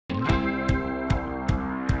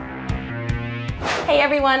Hey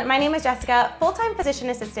everyone, my name is Jessica, full-time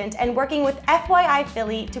physician assistant and working with FYI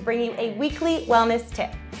Philly to bring you a weekly wellness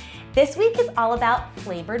tip. This week is all about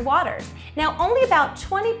flavored waters. Now, only about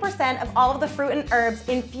 20% of all of the fruit and herbs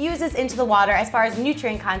infuses into the water as far as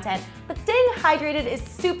nutrient content, but staying hydrated is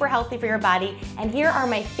super healthy for your body, and here are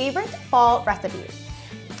my favorite fall recipes.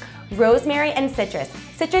 Rosemary and citrus.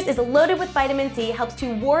 Citrus is loaded with vitamin C, helps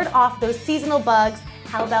to ward off those seasonal bugs.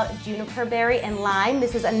 How about juniper berry and lime?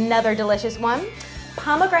 This is another delicious one.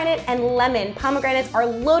 Pomegranate and lemon. Pomegranates are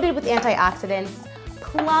loaded with antioxidants.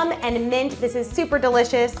 Plum and mint. This is super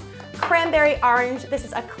delicious. Cranberry orange. This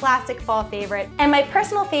is a classic fall favorite. And my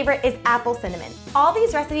personal favorite is apple cinnamon. All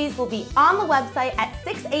these recipes will be on the website at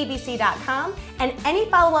 6abc.com, and any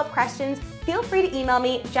follow-up questions, feel free to email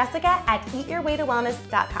me,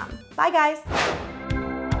 Jessica@eatyourwaytowellness.com. Bye guys.